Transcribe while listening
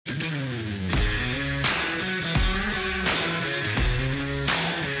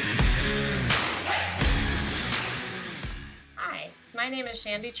My name is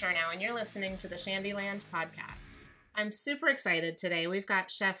Shandy Chernow, and you're listening to the Shandyland podcast. I'm super excited today. We've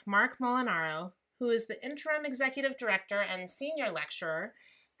got Chef Mark Molinaro, who is the Interim Executive Director and Senior Lecturer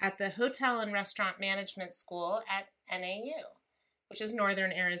at the Hotel and Restaurant Management School at NAU, which is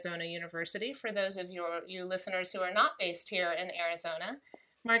Northern Arizona University, for those of you listeners who are not based here in Arizona.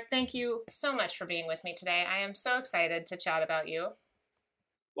 Mark, thank you so much for being with me today. I am so excited to chat about you.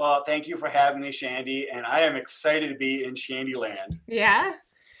 Well, thank you for having me, Shandy, and I am excited to be in Shandyland. Yeah?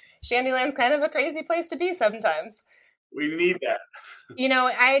 Shandyland's kind of a crazy place to be sometimes. We need that. You know,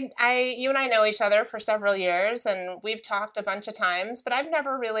 you and I know each other for several years, and we've talked a bunch of times, but I've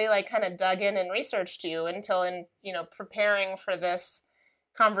never really kind of dug in and researched you until preparing for this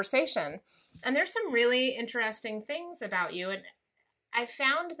conversation. And there's some really interesting things about you, and I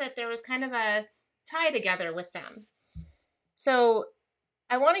found that there was kind of a tie together with them. So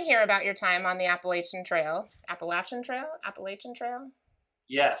I want to hear about your time on the Appalachian Trail. Appalachian Trail?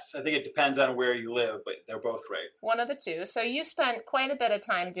 Yes, I think it depends on where you live, but they're both right. One of the two. So you spent quite a bit of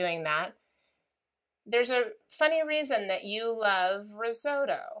time doing that. There's a funny reason that you love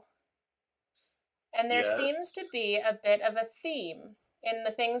risotto. And there seems to be a bit of a theme in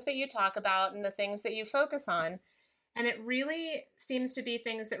the things that you talk about and the things that you focus on. And it really seems to be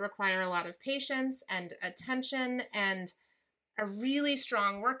things that require a lot of patience and attention and a really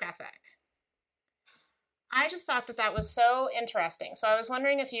strong work ethic. I just thought that was so interesting. So I was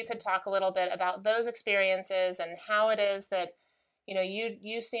wondering if you could talk a little bit about those experiences and how it is that,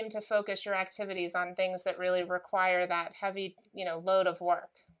 you seem to focus your activities on things that really require that heavy, load of work.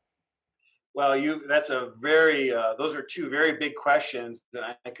 Well, that's a very, those are two very big questions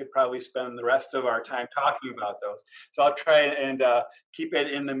that I could probably spend the rest of our time talking about those. So I'll try and keep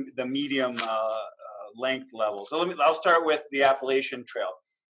it in the medium length level. So I'll start with the Appalachian Trail.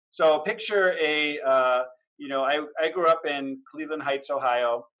 So picture I grew up in Cleveland Heights,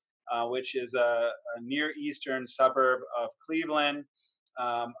 Ohio, which is a near eastern suburb of Cleveland.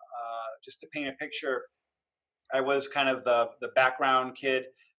 Just to paint a picture, I was kind of the background kid,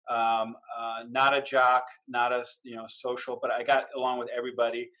 not a jock, not a social, but I got along with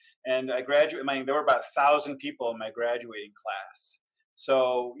everybody. And I graduated. There were about 1,000 people in my graduating class.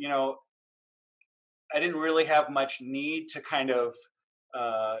 So I didn't really have much need to kind of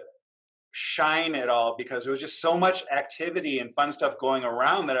shine at all, because there was just so much activity and fun stuff going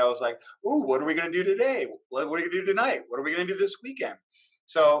around that I was like, ooh, what are we going to do today? What are we going to do tonight? What are we going to do this weekend?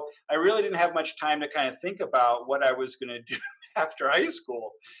 So I really didn't have much time to kind of think about what I was going to do after high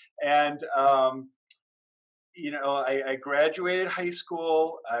school. And, I graduated high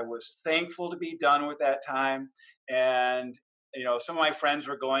school. I was thankful to be done with that time. And some of my friends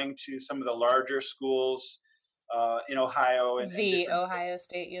were going to some of the larger schools in Ohio, and Ohio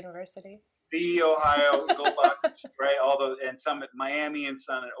State University. The Ohio, go Bucks, right? And some at Miami and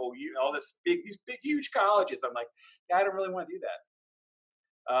some at OU, these big, huge colleges. I'm like, yeah, I don't really want to do that.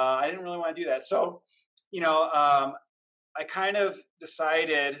 I didn't really want to do that. So, I kind of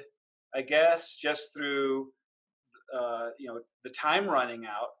decided, I guess, just through, the time running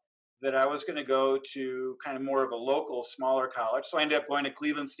out, that I was going to go to kind of more of a local, smaller college. So I ended up going to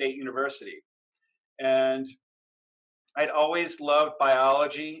Cleveland State University. And I'd always loved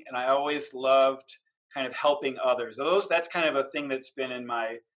biology, and I always loved kind of helping others. That's kind of a thing that's been in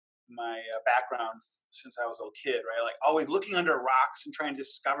my background since I was a little kid, right? Like always looking under rocks and trying to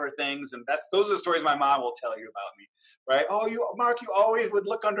discover things. And those are the stories my mom will tell you about me, right? Oh, Mark, you always would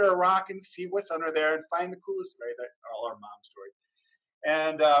look under a rock and see what's under there and find the coolest, right? That's all our mom stories.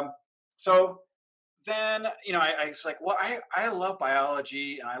 And so then, I was like, well, I love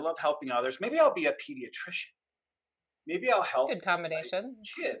biology and I love helping others. Maybe I'll be a pediatrician. Maybe I'll help good combination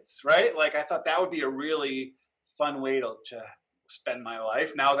kids, right? Like I thought that would be a really fun way to spend my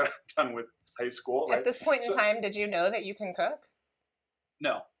life now that I'm done with high school. Right? At this point in time, did you know that you can cook?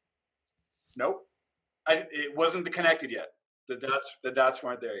 No. Nope. It wasn't connected yet. The dots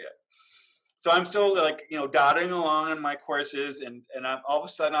weren't there yet. So I'm still dotting along in my courses, and all of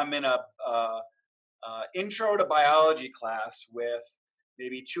a sudden I'm in a intro to biology class with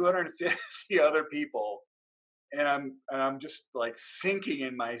maybe 250 other people. And I'm just like sinking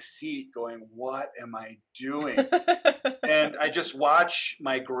in my seat going, what am I doing? And I just watch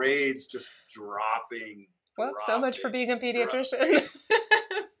my grades just dropping. Well, so much for being a pediatrician.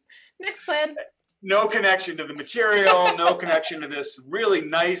 Next plan. No connection to the material, no connection to this really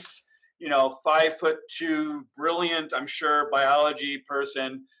nice, 5'2", brilliant, I'm sure, biology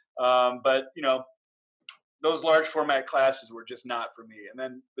person. But those large format classes were just not for me.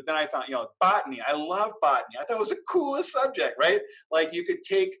 But then I found, botany. I love botany. I thought it was the coolest subject, right? Like you could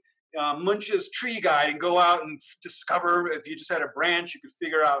take, Munch's tree guide and go out and discover, if you just had a branch, you could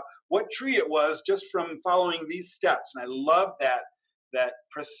figure out what tree it was just from following these steps. And I love that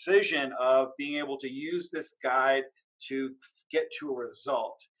precision of being able to use this guide to get to a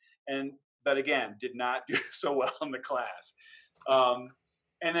result. But again, did not do so well in the class.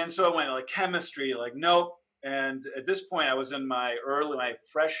 And then so I went like chemistry, like nope. And at this point, I was in my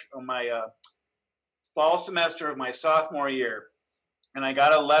fall semester of my sophomore year, and I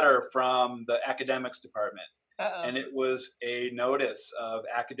got a letter from the academics department. Uh-oh. And it was a notice of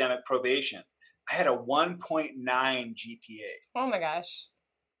academic probation. I had a 1.9 GPA. Oh my gosh!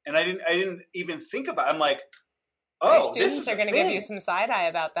 And I didn't even think about it. I'm like, oh, your students are going to give you some side eye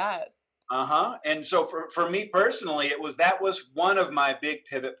about that. And so for me personally, that was one of my big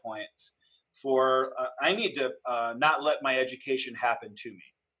pivot points for I need to not let my education happen to me.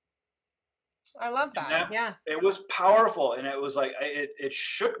 I love that. Yeah. It was powerful, and it was like it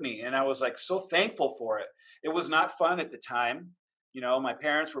shook me, and I was like so thankful for it. It was not fun at the time. My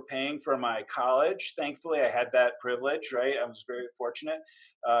parents were paying for my college. Thankfully, I had that privilege, right? I was very fortunate.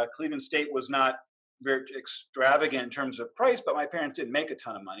 Cleveland State was not very extravagant in terms of price, but my parents didn't make a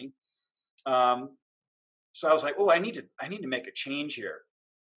ton of money. So I was like, oh, I need to make a change here.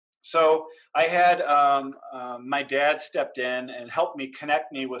 So I had my dad stepped in and helped me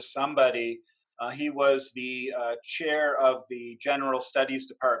connect me with somebody. He was the chair of the General Studies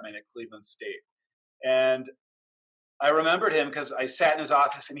Department at Cleveland State. And I remembered him because I sat in his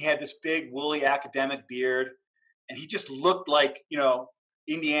office and he had this big woolly academic beard. And he just looked like,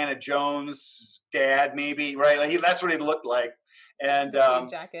 Indiana Jones' dad, maybe, right? Like that's what he looked like. And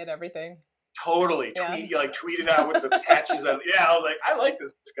jacket, everything. Totally. Yeah. Tweeted out with the patches on. Yeah, I was like, I like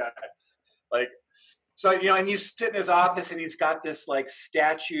this guy. Like, so, and you sit in his office and he's got this like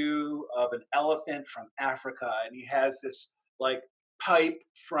statue of an elephant from Africa. And he has this like pipe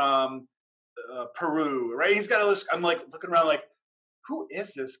from Peru, right? He's got all this, I'm like looking around like, who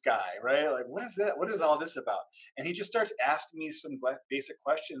is this guy, right? Like, what is that? What is all this about? And he just starts asking me some basic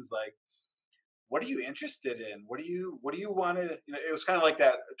questions like, what are you interested in? What do you want to, it was kind of like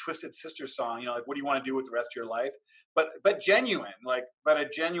that Twisted Sister song, like, what do you want to do with the rest of your life? But genuine, but a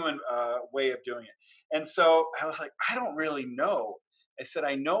genuine way of doing it. And so I was like, I don't really know. I said,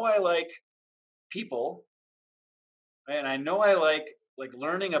 I know I like people, and I know I like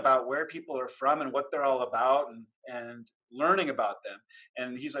learning about where people are from and what they're all about and learning about them.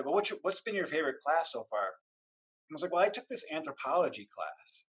 And he's like, well, what's been your favorite class so far? I was like, well, I took this anthropology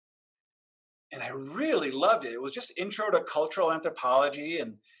class. And I really loved it. It was just intro to cultural anthropology.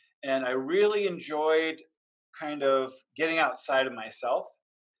 And I really enjoyed kind of getting outside of myself.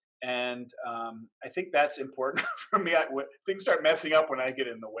 And I think that's important for me. When things start messing up when I get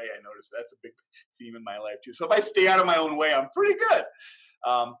in the way, I notice that's a big theme in my life too. So if I stay out of my own way, I'm pretty good.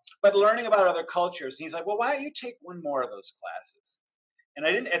 But learning about other cultures, and he's like, well, why don't you take one more of those classes?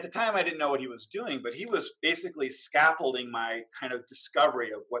 And at the time, I didn't know what he was doing, but he was basically scaffolding my kind of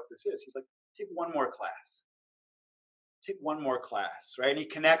discovery of what this is. He's like, take one more class. Take one more class, right? And he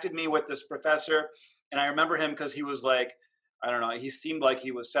connected me with this professor. And I remember him because he was like, I don't know, he seemed like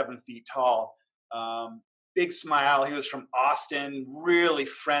he was 7 feet tall. Big smile. He was from Austin, really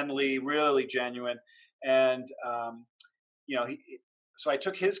friendly, really genuine. And, so I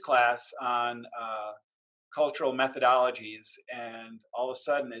took his class on cultural methodologies, and all of a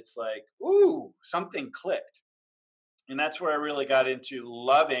sudden it's like, ooh, something clicked. And that's where I really got into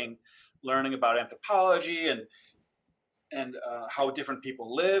loving learning about anthropology and how different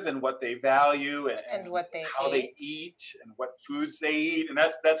people live and what they value and what they how they eat and what foods they eat. And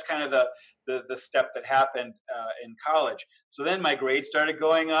that's kind of the step that happened in college. So then my grades started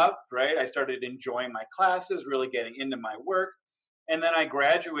going up, right? I started enjoying my classes, really getting into my work. And then I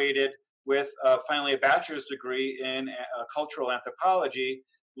graduated with finally a bachelor's degree in cultural anthropology,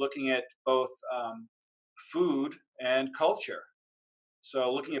 looking at both food and culture.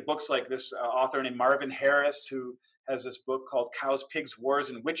 So looking at books like this author named Marvin Harris, who has this book called Cows, Pigs, Wars,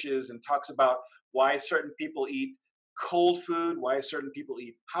 and Witches, and talks about why certain people eat cold food, why certain people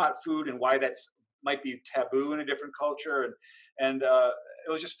eat hot food, and why that might be taboo in a different culture. And it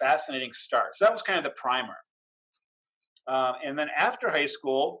was just fascinating start. So that was kind of the primer. And then after high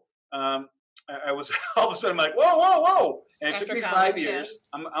school, I was all of a sudden like, whoa. And it took me 5 years.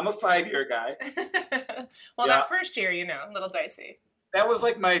 Yeah. I'm a 5-year guy. Well, yeah. That first year, a little dicey. That was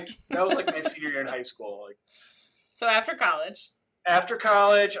like my senior year in high school. So after college? After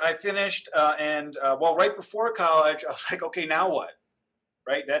college, I finished, right before college, I was like, okay, now what?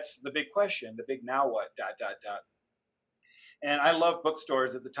 Right? That's the big question, the big now what, ... And I loved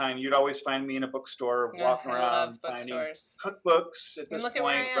bookstores at the time. You'd always find me in a bookstore walking around finding cookbooks at this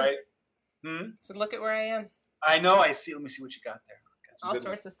point, right? So look at where I am. I know. I see. Let me see what you got there. All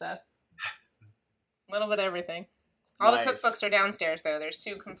sorts of stuff. A little bit of everything. All the cookbooks are downstairs, though. There's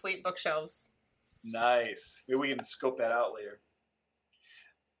 2 complete bookshelves. Nice. Maybe we can scope that out later.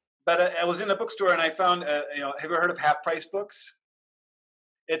 But I was in a bookstore and I found, have you ever heard of Half Price Books?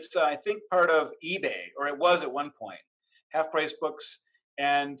 It's, I think, part of eBay, or it was at one point. Half Price Books,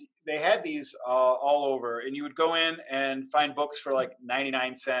 and they had these all over. And you would go in and find books for like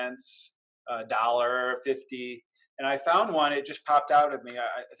 99 cents, $1.50. And I found one. It just popped out at me.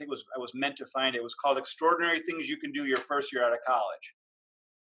 I think I was meant to find it. It was called "Extraordinary Things You Can Do Your First Year Out of College."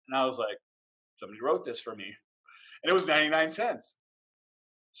 And I was like, somebody wrote this for me, and it was 99 cents.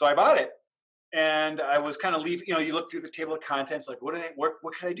 So I bought it, and I was kind of leaving. You look through the table of contents, like, what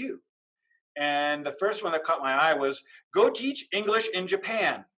can I do? And the first one that caught my eye was "Go Teach English in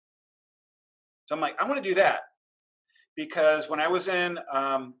Japan." So I'm like, I want to do that, because when I was in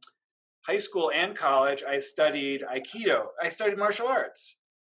high school and college, I studied Aikido. I studied martial arts.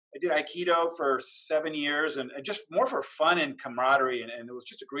 I did Aikido for 7 years, and just more for fun and camaraderie, and it was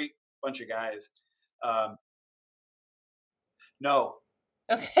just a great bunch of guys. No.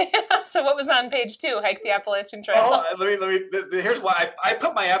 Okay. So what was on page 2? Hike the Appalachian Trail. Oh, let me. Here's why I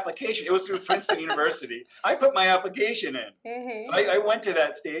put my application. It was through Princeton University. I put my application in. Mm-hmm. So I went to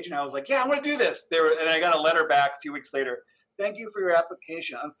that stage, and I was like, "Yeah, I want to do this." And I got a letter back a few weeks later. Thank you for your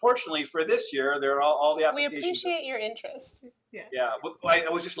application. Unfortunately, for this year, there are all the applications. We appreciate your interest. Yeah. Yeah. Well, I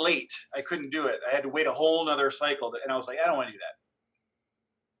was just late. I couldn't do it. I had to wait a whole nother cycle, and I was like, I don't want to do that.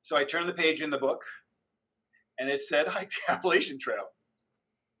 So I turned the page in the book, and it said "Hike the Appalachian Trail."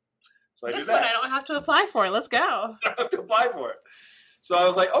 So this one I don't have to apply for. Let's go. I don't have to apply for it. So I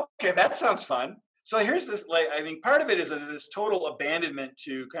was like, okay, that sounds fun. So here's this, part of it is this total abandonment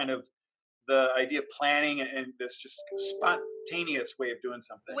to kind of the idea of planning and this just spontaneous way of doing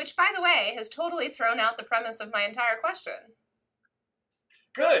something. Which, by the way, has totally thrown out the premise of my entire question.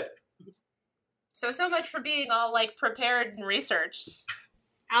 Good. So much for being all prepared and researched.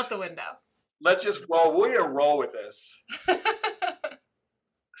 Out the window. We're going to roll with this.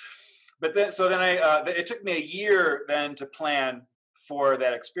 But then it took me a year then to plan for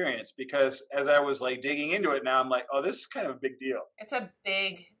that experience, because as I was digging into it now, I'm like, oh, this is kind of a big deal. It's a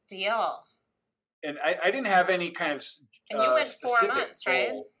big deal. And I didn't have any kind of and you went 4 months, goal.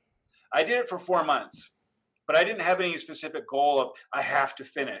 Right? I did it for 4 months, but I didn't have any specific goal of I have to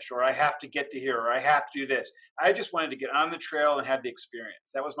finish, or I have to get to here, or I have to do this. I just wanted to get on the trail and have the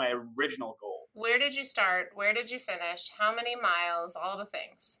experience. That was my original goal. Where did you start? Where did you finish? How many miles? All the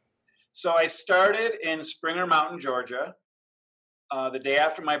things. So I started in Springer Mountain, Georgia, the day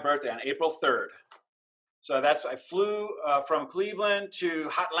after my birthday on April 3rd. So I flew from Cleveland to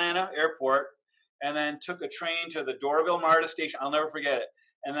Hotlanta Airport, and then took a train to the Doraville MARTA station. I'll never forget it.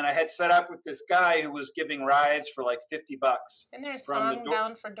 And then I had set up with this guy who was giving rides for $50. Isn't there a song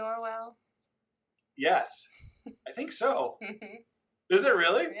Bound for Dorwell? Yes, I think so. Is it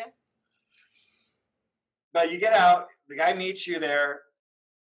really? Yeah. But you get out, the guy meets you there,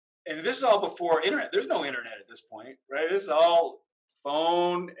 and this is all before internet. There's no internet at this point, right? This is all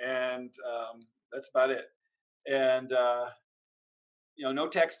phone, and that's about it. And no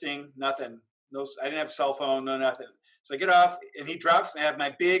texting, nothing. No, I didn't have a cell phone, no nothing. So I get off, and he drops me. I have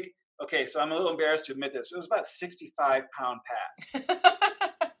my big. Okay, so I'm a little embarrassed to admit this. It was about 65-pound pack,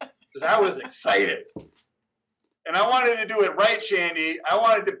 because I was excited, and I wanted to do it right, Shandy. I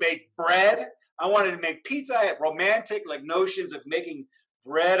wanted to bake bread. I wanted to make pizza. I had romantic notions of making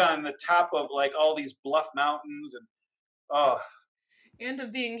bread on the top of all these bluff mountains, and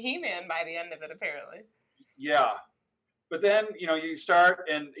of being He-Man by the end of it, apparently. Yeah. But then, you start,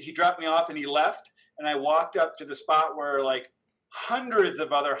 and he dropped me off and he left, and I walked up to the spot where hundreds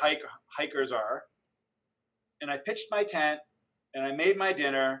of other hikers are, and I pitched my tent, and I made my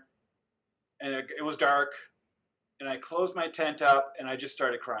dinner, and it was dark, and I closed my tent up, and I just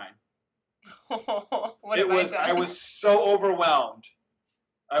started crying. I was so overwhelmed.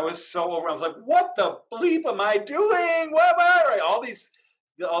 I was like, what the bleep am I doing? What am I?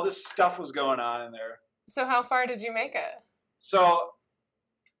 All this stuff was going on in there. So how far did you make it? So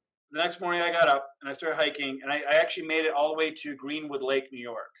the next morning I got up and I started hiking, and I actually made it all the way to Greenwood Lake, New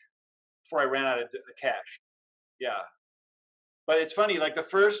York, before I ran out of the cash. Yeah. But it's funny, the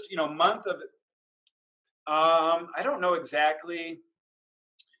first, month of it, I don't know exactly.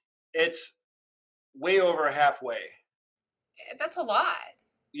 It's way over halfway. That's a lot.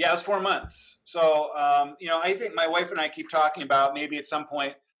 Yeah, it was 4 months. So, I think my wife and I keep talking about maybe at some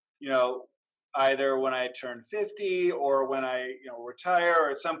point, either when I turn 50 or when I, retire, or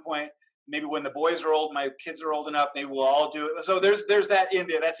at some point, maybe when the boys are old, my kids are old enough, maybe we'll all do it. So there's that in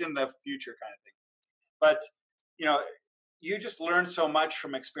there. That's in the future kind of thing. But you just learn so much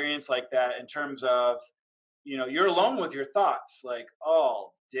from experience like that in terms of, you're alone with your thoughts like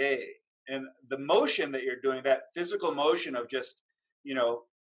all day, and the motion that you're doing, that physical motion of just,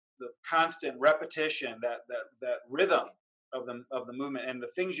 the constant repetition, that rhythm of the movement and the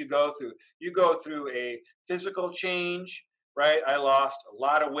things you go through a physical change, right? I lost a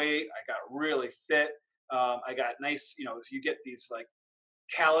lot of weight. I got really fit. I got nice, you get these like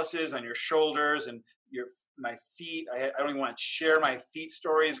calluses on your shoulders and my feet. I don't even want to share my feet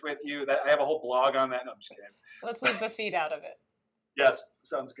stories with you. That I have a whole blog on that. No, I'm just kidding. Let's leave the feet out of it. Yes,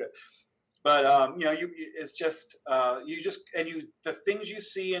 sounds good. But it's just the things you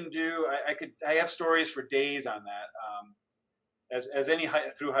see and do. I have stories for days on that. As any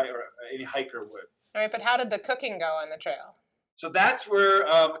any hiker would. All right, but how did the cooking go on the trail? So that's where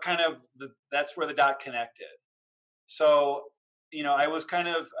that's where the dot connected. So I was kind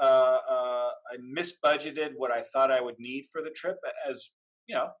of I misbudgeted what I thought I would need for the trip, as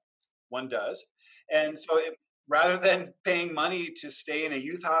one does, and so rather than paying money to stay in a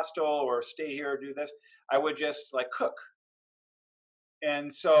youth hostel or stay here or do this, I would just like cook.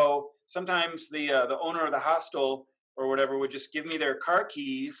 And so sometimes the owner of the hostel or whatever would just give me their car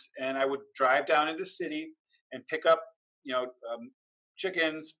keys, and I would drive down into the city and pick up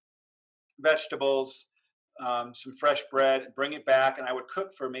chickens, vegetables, some fresh bread, bring it back, and I would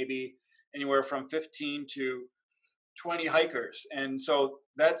cook for maybe anywhere from 15 to 20 hikers. And so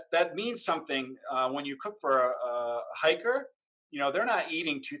that means something when you cook for a hiker. They're not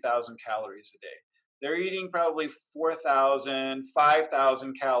eating 2,000 calories a day. They're eating probably 4,000,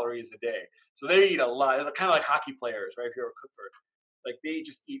 5,000 calories a day. So they eat a lot. They're kind of like hockey players, right? If you're a cook for, like, they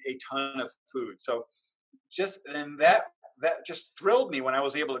just eat a ton of food. So that just thrilled me when I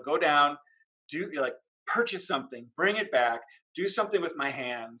was able to go down, purchase something, bring it back, do something with my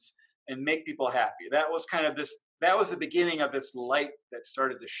hands, and make people happy. That was that was the beginning of this light that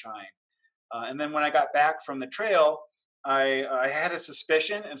started to shine. And then when I got back from the trail, I had a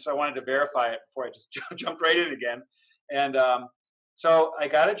suspicion, and so I wanted to verify it before I just jumped right in again. And so I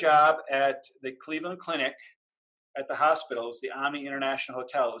got a job at the Cleveland Clinic at the hospital. It was the Omni International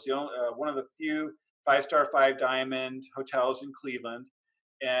Hotel. It was the only, one of the few 5-star, 5-diamond hotels in Cleveland.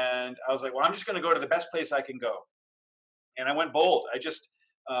 And I was like, well, I'm just going to go to the best place I can go. And I went bold. I just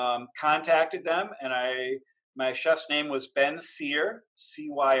contacted them, and my chef's name was Ben Cyr,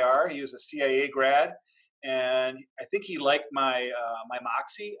 C-Y-R. He was a CIA grad. And I think he liked my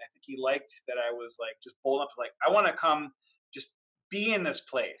moxie. I think he liked that I was like just bold enough to I want to come just be in this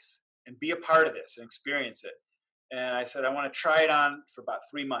place and be a part of this and experience it. And I said, I want to try it on for about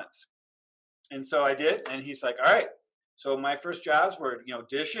 3 months. And so I did. And he's like, all right. So my first jobs were,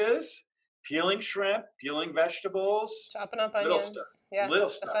 dishes, peeling shrimp, peeling vegetables, chopping up onions, little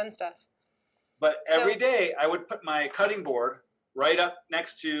stuff, the fun stuff. But every day I would put my cutting board right up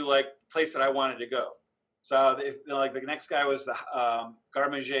next to the place that I wanted to go. So the next guy was the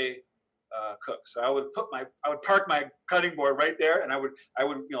Garmager cook. So I would park my cutting board right there, and I would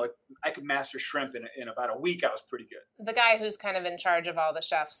I could master shrimp in about a week. I was pretty good. The guy who's kind of in charge of all the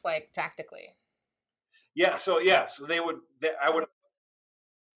chefs, tactically. Yeah. So I would.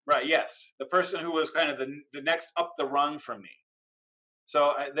 Right. Yes. The person who was kind of the next up the rung from me.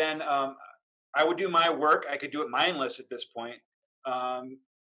 So then I would do my work. I could do it mindless at this point.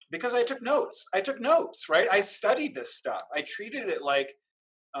 Because I took notes. Right? I studied this stuff. I treated it like,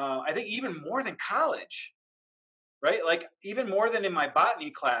 I think even more than college, right? Like even more than in my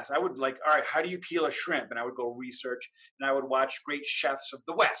botany class, I would all right, how do you peel a shrimp? And I would go research, and I would watch great chefs of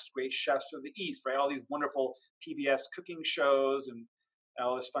the West, great chefs of the East, right? All these wonderful PBS cooking shows and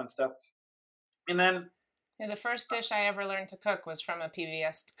all this fun stuff. And then the first dish I ever learned to cook was from a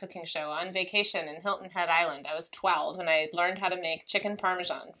PBS cooking show on vacation in Hilton Head Island. I was 12, and I learned how to make chicken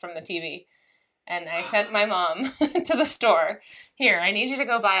parmesan from the TV. And I sent my mom to the store. Here, I need you to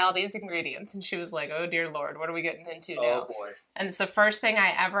go buy all these ingredients. And she was like, oh, dear Lord, what are we getting into now? Oh, boy. And it's the first thing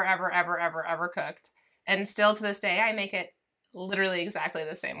I ever cooked. And still to this day, I make it literally exactly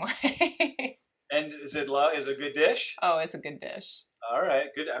the same way. And is it a good dish? Oh, it's a good dish. All right,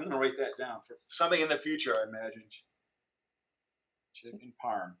 good. I'm going to write that down for something in the future, I imagine. Chicken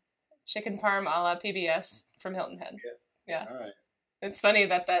parm. Chicken parm a la PBS from Hilton Head. Yeah. All right. It's funny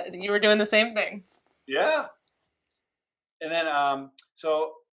that you were doing the same thing. Yeah. And then,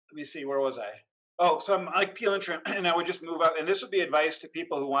 so let me see, where was I? Oh, so I'm like peeling shrimp, and I would just move up. And this would be advice to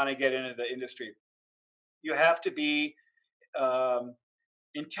people who want to get into the industry. You have to be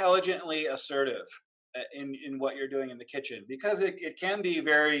intelligently assertive. in what you're doing in the kitchen, because it can be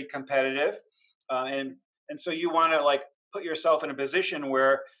very competitive, and so you want to like put yourself in a position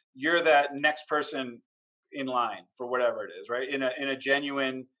where you're that next person in line for whatever it is, right? In a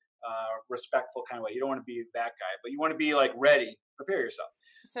genuine, respectful kind of way. You don't want to be that guy, but you want to be like ready, prepare yourself.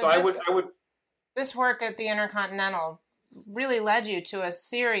 So I would. This work at the Intercontinental really led you to a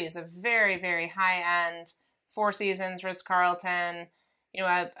series of very, very high-end Four Seasons, Ritz-Carlton,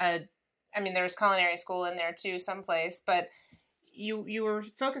 I mean, there was culinary school in there too, someplace, but you were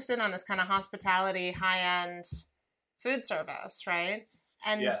focused in on this kind of hospitality, high-end food service, right?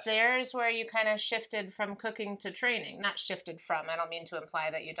 And yes. There's where you kind of shifted from cooking to training. Not shifted from, I don't mean to imply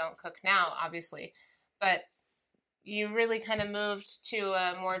that you don't cook now, obviously, but you really kind of moved to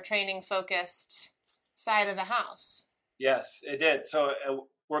a more training-focused side of the house. Yes, it did. So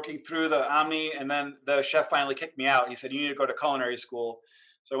working through the Omni, and then the chef finally kicked me out. He said, you need to go to culinary school.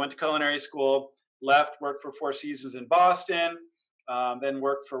 So I went to culinary school, left, worked for Four Seasons in Boston, then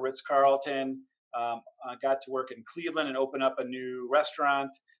worked for Ritz-Carlton, got to work in Cleveland and open up a new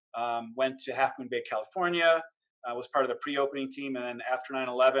restaurant, went to Half Moon Bay, California, was part of the pre-opening team, and then after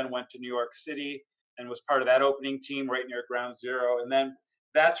 9/11 went to New York City and was part of that opening team right near Ground Zero. And then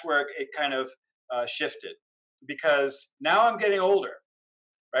that's where it kind of shifted, because now I'm getting older,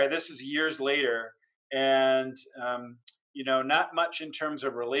 right? This is years later, and not much in terms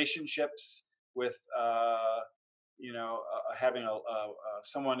of relationships with having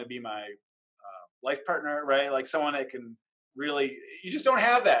someone to be my life partner, right? Like someone that can really, you just don't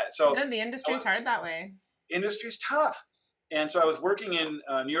have that. So and the industry's hard that way. Industry's tough. And so I was working in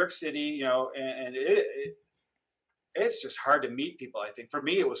New York City, and it's just hard to meet people. I think for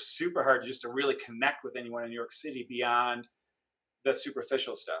me, it was super hard just to really connect with anyone in New York City beyond the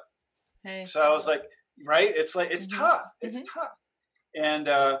superficial stuff. Hey. So I was like, right? It's like, it's tough. It's tough. And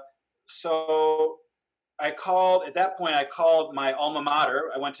so at that point, I called my alma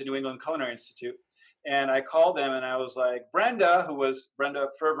mater. I went to New England Culinary Institute, and I called them and I was like, Brenda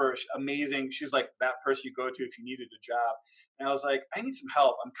Ferber, amazing. She's like that person you go to if you needed a job. And I was like, I need some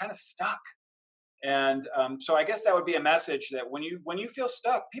help. I'm kind of stuck. And so I guess that would be a message that when you feel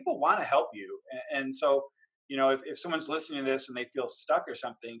stuck, people want to help you. And so, if someone's listening to this and they feel stuck or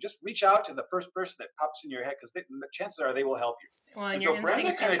something, just reach out to the first person that pops in your head, because the chances are they will help you. Well, and your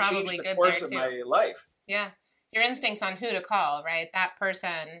instincts are probably good there too. Brenda kind of changed the course of my life. Yeah, your instincts on who to call, right? That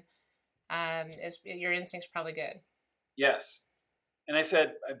person is your instincts are probably good. Yes, and I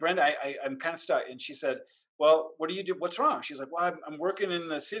said, Brenda, I'm kind of stuck, and she said, well, what do you do? What's wrong? She's like, well, I'm working in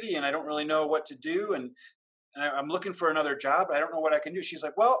the city and I don't really know what to do. And I'm looking for another job. I don't know what I can do. She's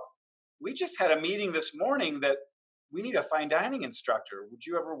like, well, we just had a meeting this morning that we need a fine dining instructor. Would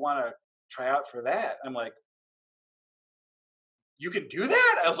you ever want to try out for that? I'm like, you can do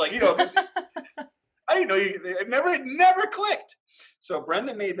that? I was like, 'cause I didn't know it never clicked. So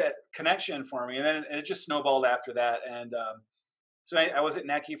Brenda made that connection for me. And then it just snowballed after that. And so I was at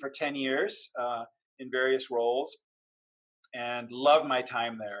NECI for 10 years. In various roles, and loved my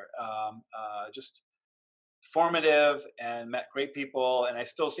time there. Just formative, and met great people, and I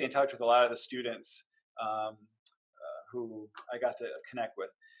still stay in touch with a lot of the students who I got to connect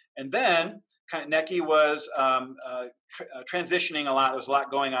with. And then kind of NECI was transitioning a lot. There was a lot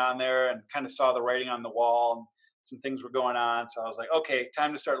going on there, and kind of saw the writing on the wall, and some things were going on. So I was like, okay,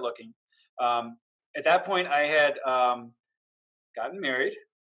 time to start looking. At that point, I had gotten married.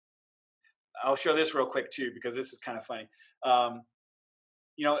 I'll show this real quick too, because this is kind of funny.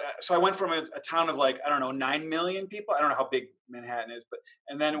 So I went from a town of 9 million people. I don't know how big Manhattan is,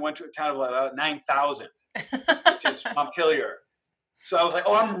 and then went to a town of 9,000, which is Montpelier. So I was like,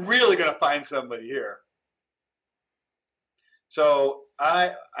 oh, I'm really going to find somebody here. So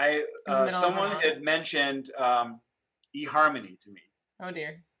someone had mentioned eHarmony to me. Oh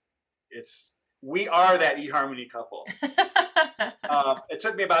dear. We are that eHarmony couple. It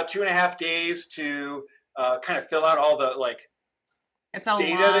took me about 2.5 days to kind of fill out all the it's a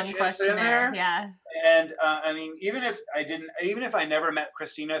data long that you questionnaire. in there. Yeah. And I mean, even if I never met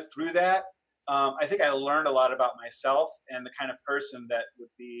Christina through that, I think I learned a lot about myself and the kind of person that would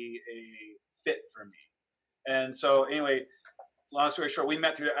be a fit for me. And so anyway, long story short, we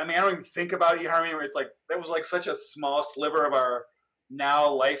met through that. I mean, I don't even think about eHarmony. It's that was such a small sliver of our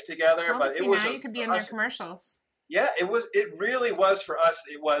now life together. Well, but it was. Now you could be in their commercials. Yeah, it was. It really was for us.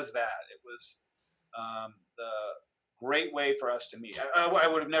 It was that. It was the great way for us to meet. I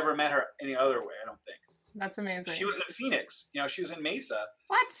would have never met her any other way. I don't think. That's amazing. She was in Phoenix. She was in Mesa,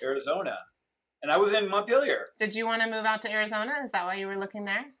 Arizona, and I was in Montpelier. Did you want to move out to Arizona? Is that why you were looking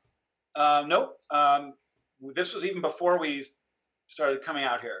there? Nope. This was even before we started coming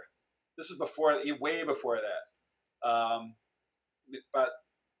out here. this is way before that, about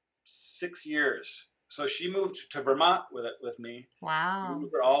 6 years. So she moved to Vermont with me. Wow. We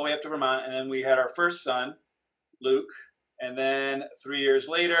moved her all the way up to Vermont, and then we had our first son, Luke, and then 3 years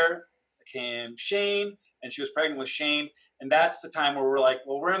later came Shane, and she was pregnant with Shane, and that's the time where we're like,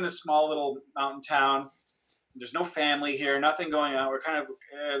 well, we're in this small little mountain town. There's no family here, nothing going on. We're kind of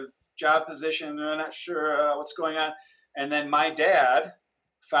job position, we're not sure what's going on. And then my dad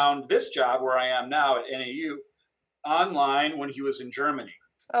found this job where I am now at NAU online when he was in Germany.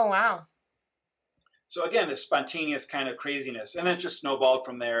 Oh, wow. So again, this spontaneous kind of craziness, and then it just snowballed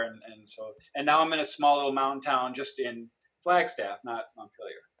from there. And now I'm in a small little mountain town just in Flagstaff, not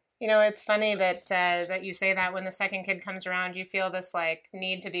Montpelier. You know, it's funny that that you say that when the second kid comes around, you feel this like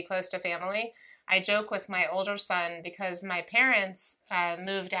need to be close to family. I joke with my older son because my parents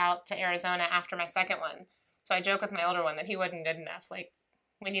moved out to Arizona after my second one. So I joke with my older one that he wasn't good enough. Like,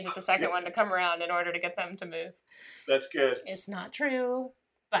 we needed the second one to come around in order to get them to move. That's good. It's not true,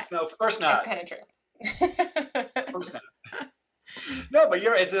 but no, of course not. It's kind of true. Of course not. No, but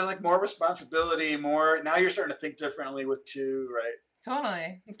it's like more responsibility, now you're starting to think differently with two, right?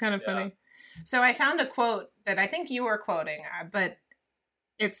 Totally. It's kind of funny. So I found a quote that I think you were quoting, but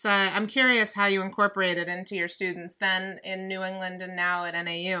it's I'm curious how you incorporate it into your students then in New England and now at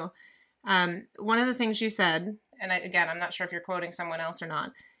NAU. One of the things you said, and again, I'm not sure if you're quoting someone else or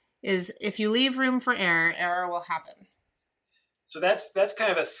not, is if you leave room for error, error will happen. So that's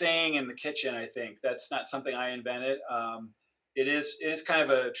kind of a saying in the kitchen, I think. That's not something I invented. It is kind of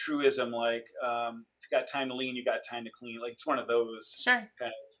a truism, like if you got time to lean, you got time to clean. Like it's one of those. Sure.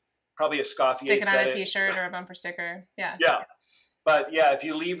 Kind of, probably a Scothier Stick it on a T-shirt or a bumper sticker. Yeah. Yeah. But yeah, if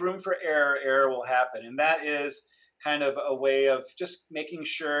you leave room for error, error will happen. And that is kind of a way of just making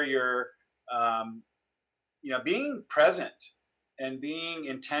sure you're, being present and being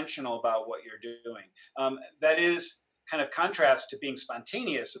intentional about what you're doing. That is kind of contrast to being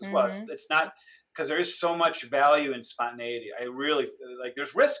spontaneous as well. It's not, because there is so much value in spontaneity. I really like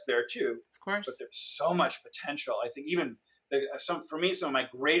there's risk there too, of course, but there's so much potential. I think even for me, some of my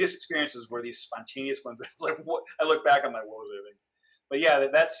greatest experiences were these spontaneous ones. It's like what I look back, I'm like, what was I thinking? But yeah,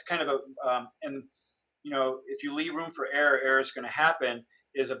 that's kind of and if you leave room for error, error is going to happen.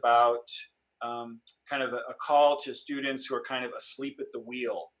 Is about kind of a call to students who are kind of asleep at the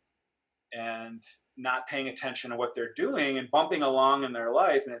wheel and not paying attention to what they're doing and bumping along in their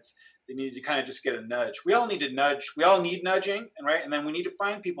life, and they need to kind of just get a nudge. We all need to nudge. We all need nudging, and then we need to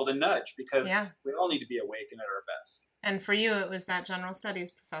find people to nudge because we all need to be awake and at our best. And for you, it was that general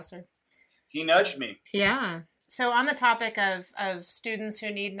studies professor. He nudged me. Yeah. So on the topic of students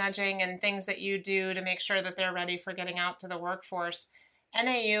who need nudging and things that you do to make sure that they're ready for getting out to the workforce,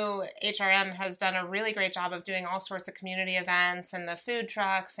 NAU HRM has done a really great job of doing all sorts of community events and the food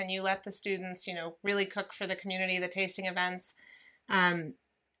trucks, and you let the students, really cook for the community, the tasting events. How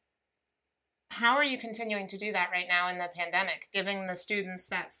are you continuing to do that right now in the pandemic, giving the students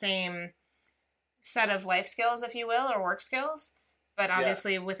that same set of life skills, if you will, or work skills, but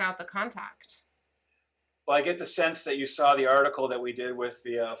obviously without the contact? Well, I get the sense that you saw the article that we did with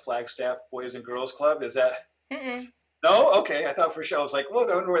the Flagstaff Boys and Girls Club. Is that? Mm-mm. No? Okay. I thought for sure. I was like, well,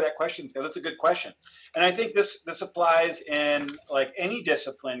 I wonder where that question's going. That's a good question. And I think this applies in like any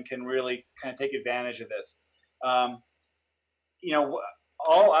discipline can really kind of take advantage of this.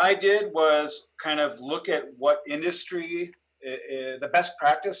 All I did was kind of look at what industry, the best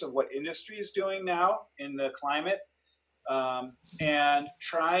practice of what industry is doing now in the climate, and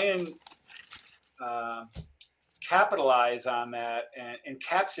try and capitalize on that and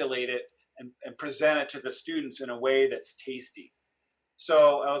encapsulate it and present it to the students in a way that's tasty.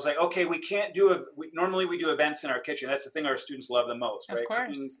 So I was like, okay, we can't normally we do events in our kitchen. That's the thing our students love the most, right? Of course.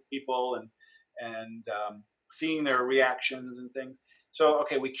 Cooking people and seeing their reactions and things. So,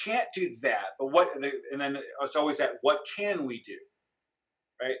 okay, we can't do that, but and then it's always that, what can we do,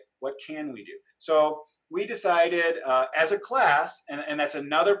 right? What can we do? So we decided as a class, and that's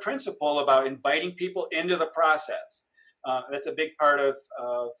another principle about inviting people into the process. That's a big part of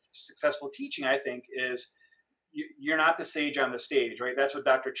successful teaching, I think, is you're not the sage on the stage, right? That's what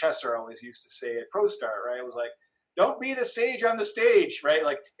Dr. Chesser always used to say at ProStar, right? It was like, don't be the sage on the stage, right?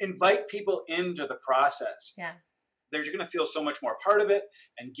 Like invite people into the process. Yeah. They're going to feel so much more part of it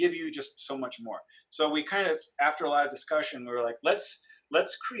and give you just so much more. So we kind of, after a lot of discussion, we were like, let's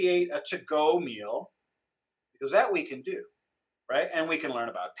create a to-go meal, because that we can do, right? And we can learn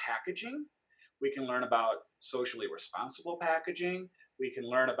about packaging. We can learn about socially responsible packaging. We can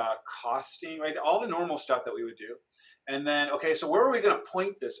learn about costing, right? All the normal stuff that we would do. And then, okay, so where are we going to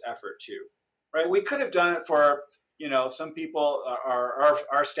point this effort to, right? We could have done it for, some people are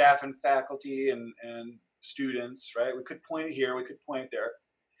our staff and faculty and students, right? We could point it here, we could point it there,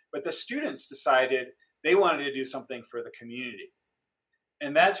 but the students decided they wanted to do something for the community.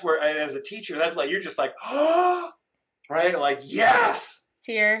 And that's where, as a teacher, that's like, you're just like, oh, right? Like, yes.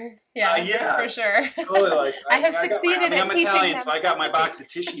 Tear. Yeah, yes. For sure. Totally. Like, I have succeeded in teaching Italian, them. so I got my box of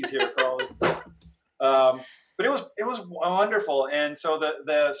tissues here for all of but it was wonderful. And so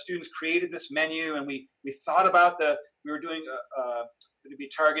the students created this menu, and we thought about we were doing, going to be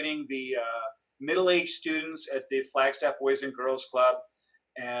targeting the middle-aged students at the Flagstaff Boys and Girls Club.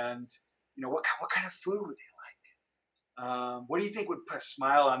 And, what kind of food would they like? What do you think would put a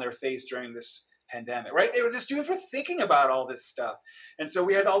smile on their face during this pandemic, right? The students were thinking about all this stuff. And so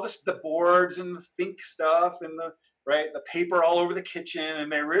we had all the boards and the think stuff and the paper all over the kitchen, and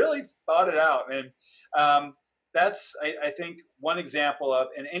they really thought it out. And that's, I think, one example of,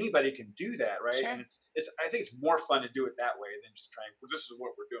 and anybody can do that, right? Sure. And I think it's more fun to do it that way than just trying, well, this is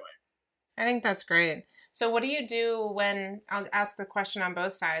what we're doing. I think that's great. So what do you do when, I'll ask the question on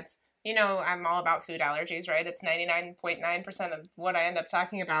both sides. I'm all about food allergies, right? It's 99.9% of what I end up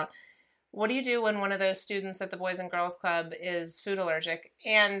talking about. What do you do when one of those students at the Boys and Girls Club is food allergic?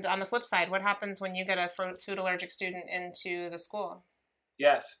 And on the flip side, what happens when you get a food allergic student into the school?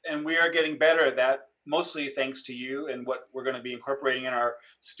 Yes, and we are getting better at that, mostly thanks to you and what we're going to be incorporating in our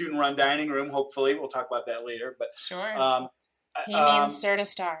student-run dining room, hopefully. We'll talk about that later. But sure. He means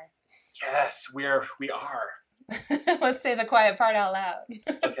Certistar. Yes, we are. Let's say the quiet part out loud.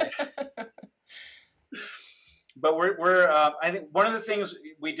 Okay. But we're I think one of the things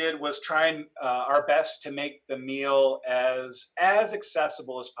we did was try our best to make the meal as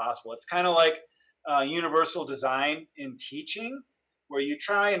accessible as possible. It's kind of like universal design in teaching, where you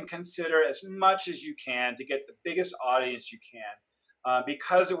try and consider as much as you can to get the biggest audience you can,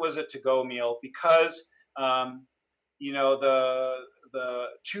 because it was a to-go meal, because the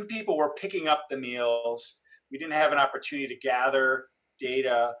two people were picking up the meals. We didn't have an opportunity to gather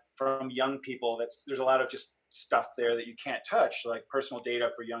data from young people. There's a lot of just stuff there that you can't touch, like personal data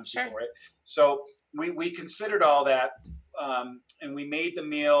for young people, right? So we considered all that, and we made the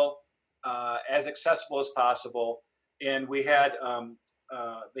meal as accessible as possible. And we had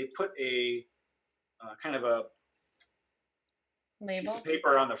they put a kind of a label, piece of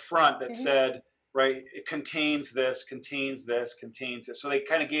paper on the front that said, right, it contains this, contains this, contains this. So they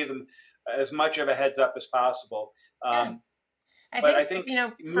kind of gave them as much of a heads up as possible. I think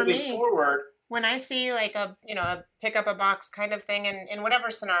for me, forward, when I see like a pick up a box kind of thing in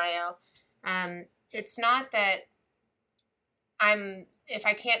whatever scenario, it's not that if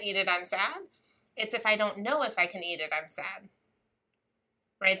I can't eat it, I'm sad. It's if I don't know if I can eat it, I'm sad.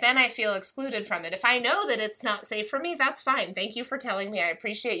 Right? Then I feel excluded from it. If I know that it's not safe for me, that's fine. Thank you for telling me. I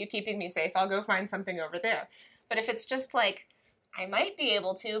appreciate you keeping me safe. I'll go find something over there. But if it's just like, I might be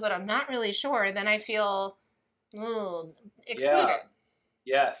able to, but I'm not really sure, then I feel excluded. Yeah.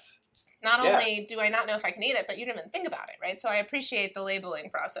 Yes. Not only do I not know if I can eat it, but you didn't even think about it, right? So I appreciate the labeling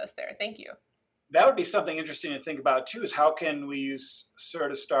process there. Thank you. That would be something interesting to think about, too, is how can we use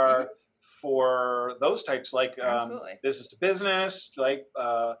Certistar for those types, like business to business, like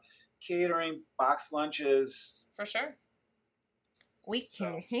catering, box lunches. For sure. We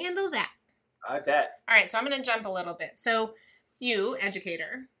can handle that. I bet. All right, so I'm going to jump a little bit. So you,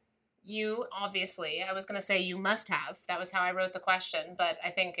 educator, you obviously, I was going to say you must have. That was how I wrote the question, but I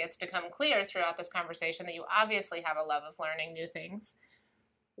think it's become clear throughout this conversation that you obviously have a love of learning new things.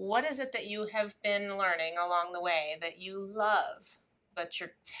 What is it that you have been learning along the way that you love, but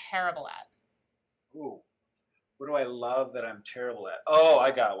you're terrible at? Ooh, what do I love that I'm terrible at? Oh,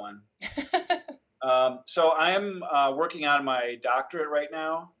 I got one. So I am working on my doctorate right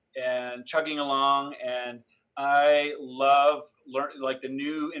now and chugging along, and I love the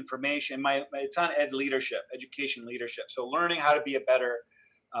new information. It's on education leadership. So learning how to be a better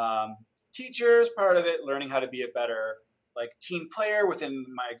teacher is part of it. Learning how to be a better team player within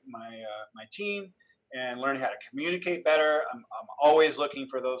my team, and learning how to communicate better. I'm always looking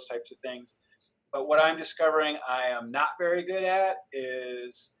for those types of things. But what I'm discovering I am not very good at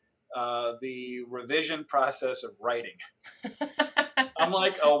is the revision process of writing. I'm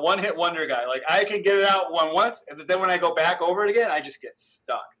like a one-hit wonder guy. Like I can get it out once, and then when I go back over it again, I just get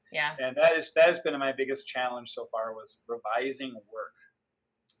stuck. Yeah. And that has been my biggest challenge so far, was revising work.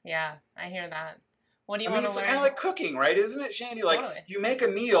 Yeah, I hear that. What do you want to learn? It's kind of like cooking, right? Isn't it, Shandy? Like totally. You make a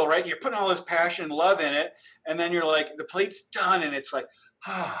meal, right? You're putting all this passion and love in it, and then you're like, the plate's done, and it's like,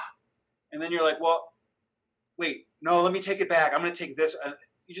 and then you're like, well, wait, no, let me take it back. I'm going to take this.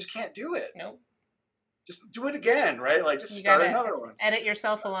 You just can't do it. Nope. Just do it again, right? Like just start another one. Edit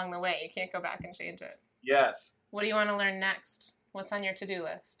yourself along the way. You can't go back and change it. Yes. What do you want to learn next? What's on your to-do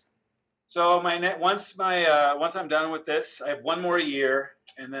list? So once I'm done with this, I have one more year,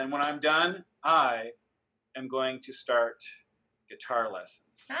 and then when I'm done, I am going to start guitar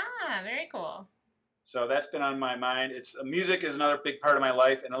lessons. Very cool. So that's been on my mind. Music is another big part of my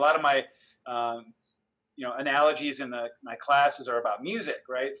life, and a lot of my analogies in my classes are about music,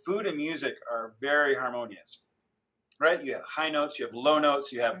 right? Food and music are very harmonious, right? You have high notes, you have low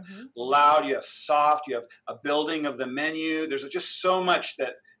notes, you have loud, you have soft, you have a building of the menu. There's just so much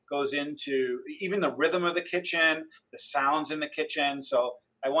that goes into even the rhythm of the kitchen, the sounds in the kitchen. So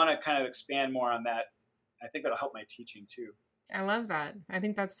I want to kind of expand more on that. I think that'll help my teaching too. I love that. I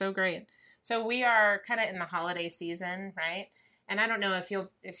think that's so great. So we are kind of in the holiday season, right? And I don't know if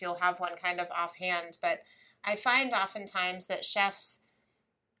you'll have one kind of offhand, but I find oftentimes that chefs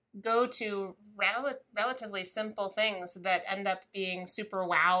go to relatively simple things that end up being super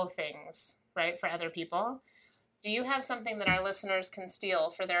wow things, right, for other people. Do you have something that our listeners can steal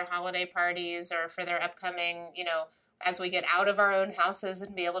for their holiday parties or for their upcoming, as we get out of our own houses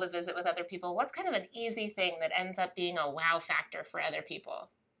and be able to visit with other people? What's kind of an easy thing that ends up being a wow factor for other people?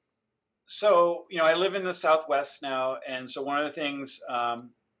 So, I live in the Southwest now. And so one of the things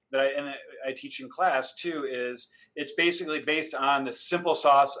that I teach in class too is it's basically based on the simple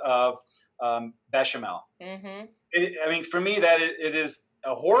sauce of bechamel. Mm-hmm. For me, it is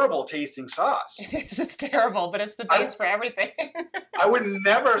a horrible tasting sauce. It is. It's terrible, but it's the base for everything. I would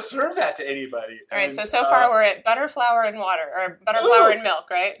never serve that to anybody. All right. So far we're at butter, flour, and water, or butter, flour, and milk,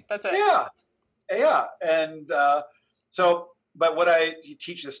 right? That's it. Yeah. And but what I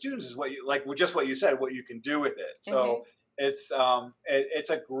teach the students is what you said, what you can do with it. So it's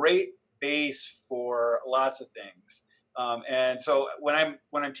a great base for lots of things. And so when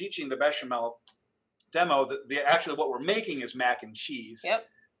I'm teaching the bechamel demo, actually what we're making is mac and cheese. Yep.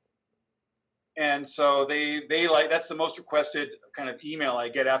 And so they that's the most requested kind of email I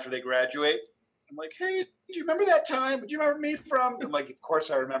get after they graduate. I'm like, hey, do you remember that time? Do you remember me from? I'm like, of course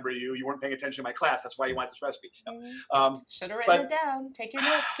I remember you. You weren't paying attention to my class. That's why you want this recipe. Should have written it down. Take your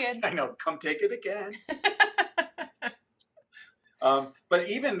notes, kid. I know. Come take it again. But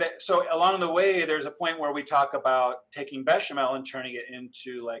even so along the way, there's a point where we talk about taking bechamel and turning it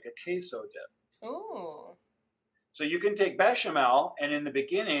into like a queso dip. Ooh. So you can take bechamel, and in the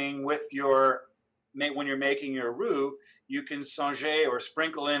beginning, when you're making your roux, you can sauté or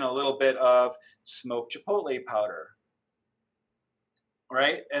sprinkle in a little bit of smoked chipotle powder,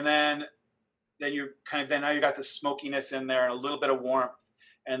 right? And then you now you got the smokiness in there and a little bit of warmth.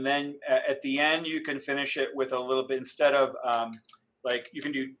 And then at the end, you can finish it with a little bit, instead of you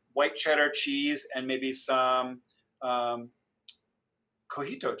can do white cheddar cheese and maybe some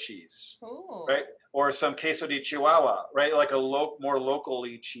cojito cheese. Ooh. Right? Or some queso de Chihuahua, right? Like a more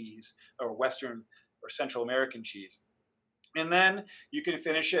locally cheese or Western or Central American cheese. And then you can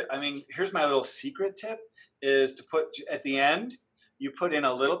finish it. Here's my little secret tip is to put at the end, you put in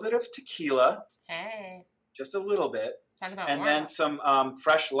a little bit of tequila. Hey. Just a little bit. Talk about and then some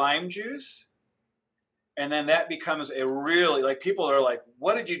fresh lime juice. And then that becomes a really, people are like,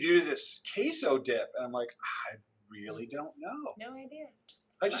 what did you do to this queso dip? And I'm like, I really don't know. No idea.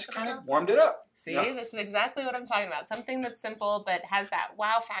 I just kind of warmed it up. See, This is exactly what I'm talking about. Something that's simple but has that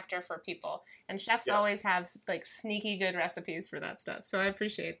wow factor for people. And chefs always have sneaky good recipes for that stuff. So I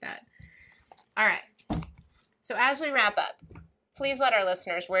appreciate that. All right. So as we wrap up, please let our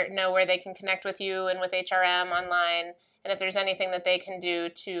listeners know where they can connect with you and with HRM online, and if there's anything that they can do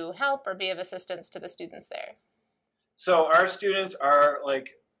to help or be of assistance to the students there. So our students are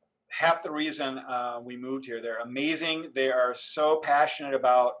half the reason we moved here. They're amazing. They are so passionate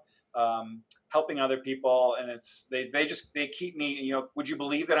about helping other people, and they keep me. Would you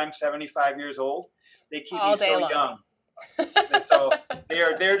believe that I'm 75 years old? They keep me so young. And so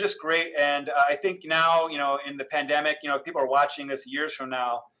they're just great. And I think now, in the pandemic, if people are watching this years from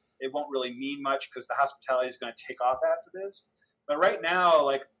now, it won't really mean much because the hospitality is going to take off after this. But right now,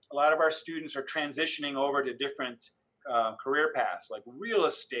 a lot of our students are transitioning over to different career paths, like real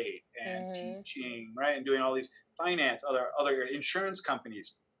estate and teaching, right, and doing all these finance, other insurance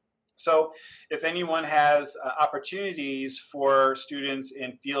companies. So if anyone has opportunities for students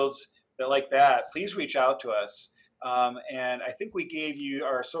in fields like that, please reach out to us. And I think we gave you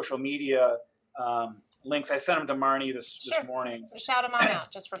our social media links. I sent them to Marnie this morning. Shout them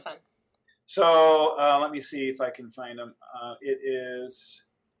out just for fun. So let me see if I can find them.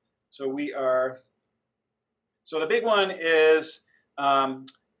 So the big one is,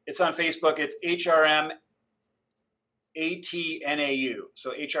 it's on Facebook. It's HRM ATNAU.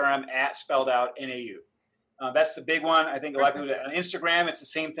 So HRM spelled out NAU. That's the big one. I think a lot of people do that. On Instagram, it's the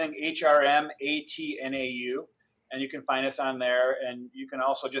same thing, HRM ATNAU. and you can find us on there. And you can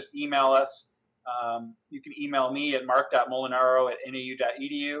also just email us. You can email me at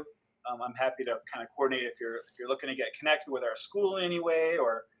mark.molinaro@nau.edu. I'm happy to kind of coordinate if you're looking to get connected with our school in any way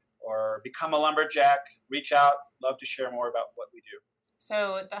or become a lumberjack. Reach out. Love to share more about what we do.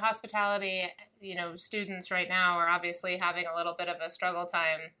 So the hospitality, students right now are obviously having a little bit of a struggle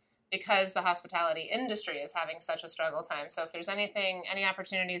time because the hospitality industry is having such a struggle time. So if there's any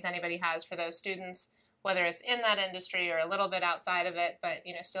opportunities anybody has for those students, whether it's in that industry or a little bit outside of it, but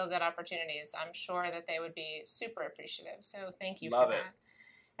still good opportunities, I'm sure that they would be super appreciative. So thank you for that.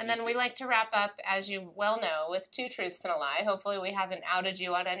 And then we like to wrap up, as you well know, with 2 truths and a lie. Hopefully we haven't outed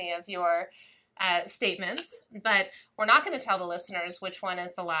you on any of your statements, but we're not going to tell the listeners which one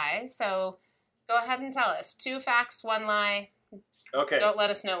is the lie. So go ahead and tell us. 2 facts, 1 lie. Okay. Don't let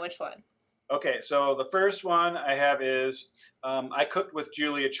us know which one. Okay, so the first one I have is I cooked with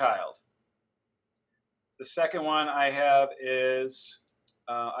Julia Child. The second one I have is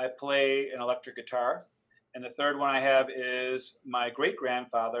I play an electric guitar. And the third one I have is my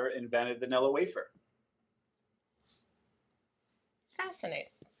great-grandfather invented the vanilla wafer.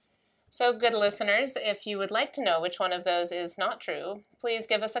 Fascinating. So, good listeners, if you would like to know which one of those is not true, please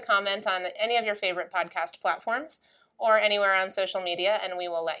give us a comment on any of your favorite podcast platforms or anywhere on social media, and we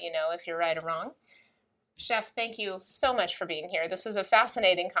will let you know if you're right or wrong. Chef, thank you so much for being here. This was a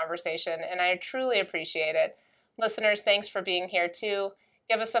fascinating conversation, and I truly appreciate it. Listeners, thanks for being here, too.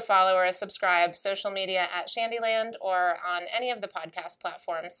 Give us a follow or a subscribe, social media at Shandyland or on any of the podcast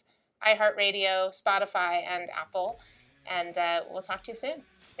platforms, iHeartRadio, Spotify, and Apple. And we'll talk to you soon.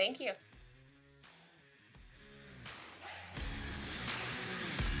 Thank you.